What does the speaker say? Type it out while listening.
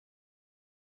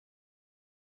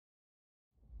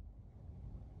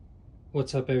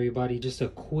What's up, everybody? Just a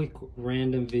quick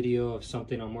random video of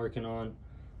something I'm working on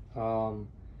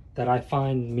that I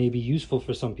find may be useful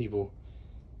for some people.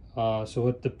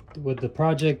 So what the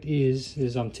project is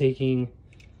I'm taking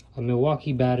a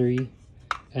Milwaukee battery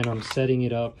and I'm setting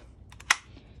it up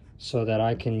so that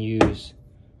I can use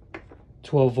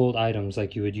 12-volt items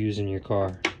like you would use in your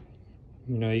car.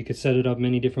 You know, you could set it up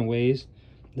many different ways.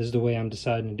 This is the way I'm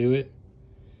deciding to do it.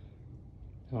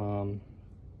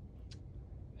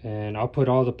 And I'll put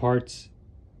all the parts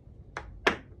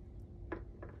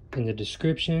in the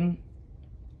description,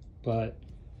 but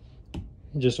I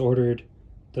just ordered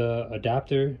the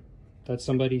adapter that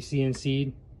somebody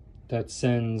CNC'd that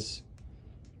sends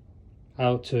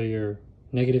out to your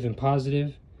negative and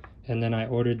positive, and then I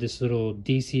ordered this little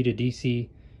DC to DC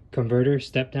converter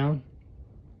step down,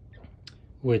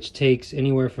 which takes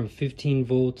anywhere from 15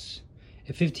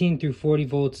 through 40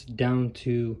 volts down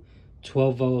to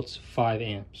 12 volts, 5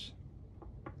 amps.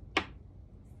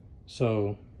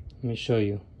 So let me show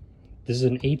you. This is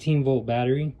an 18 volt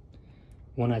battery.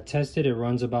 When I tested it,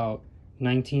 runs about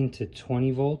 19 to 20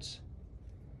 volts.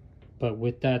 But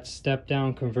with that step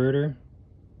down converter,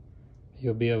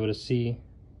 you'll be able to see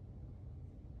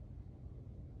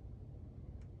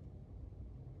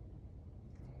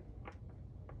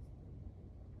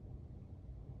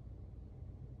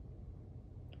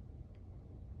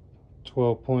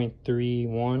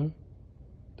 .31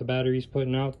 the battery's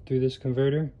putting out through this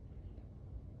converter.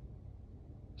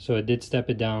 So it did step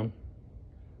it down.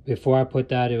 Before I put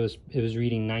that, it was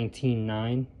reading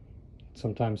 19.9,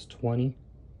 sometimes 20.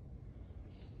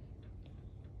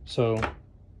 So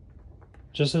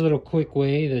just a little quick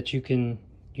way that you can,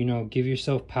 you know, give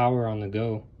yourself power on the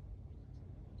go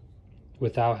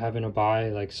without having to buy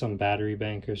like some battery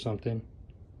bank or something.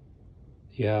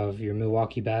 You have your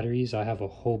Milwaukee batteries. I have a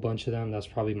whole bunch of them. That's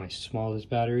probably my smallest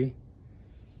battery.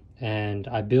 And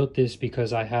I built this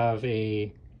because I have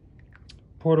a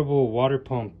portable water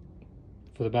pump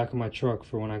for the back of my truck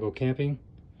for when I go camping,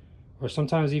 or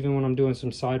sometimes even when I'm doing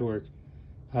some side work.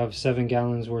 I have 7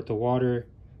 gallons worth of water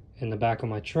in the back of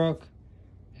my truck,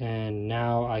 and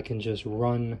now I can just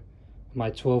run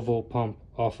my 12-volt pump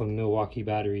off of Milwaukee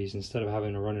batteries instead of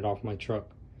having to run it off my truck.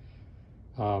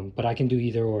 But I can do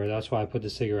either or. That's why I put the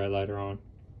cigarette lighter on.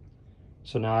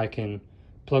 So now I can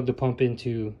plug the pump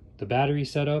into the battery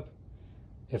setup.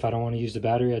 If I don't want to use the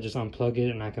battery, I just unplug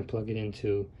it and I can plug it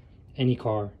into any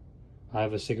car. I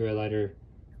have a cigarette lighter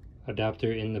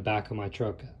adapter in the back of my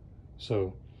truck.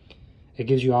 So it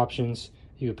gives you options.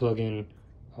 You can plug in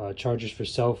chargers for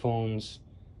cell phones,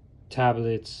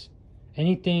 tablets,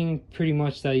 anything pretty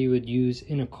much that you would use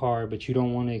in a car, but you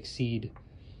don't want to exceed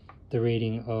the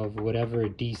rating of whatever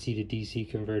DC to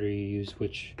DC converter you use,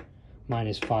 which mine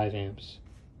is 5 amps.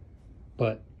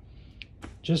 But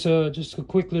just a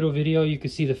quick little video. You can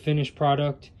see the finished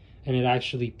product and it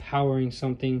actually powering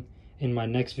something in my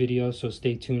next video, so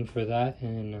stay tuned for that.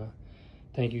 And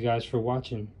thank you guys for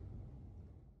watching.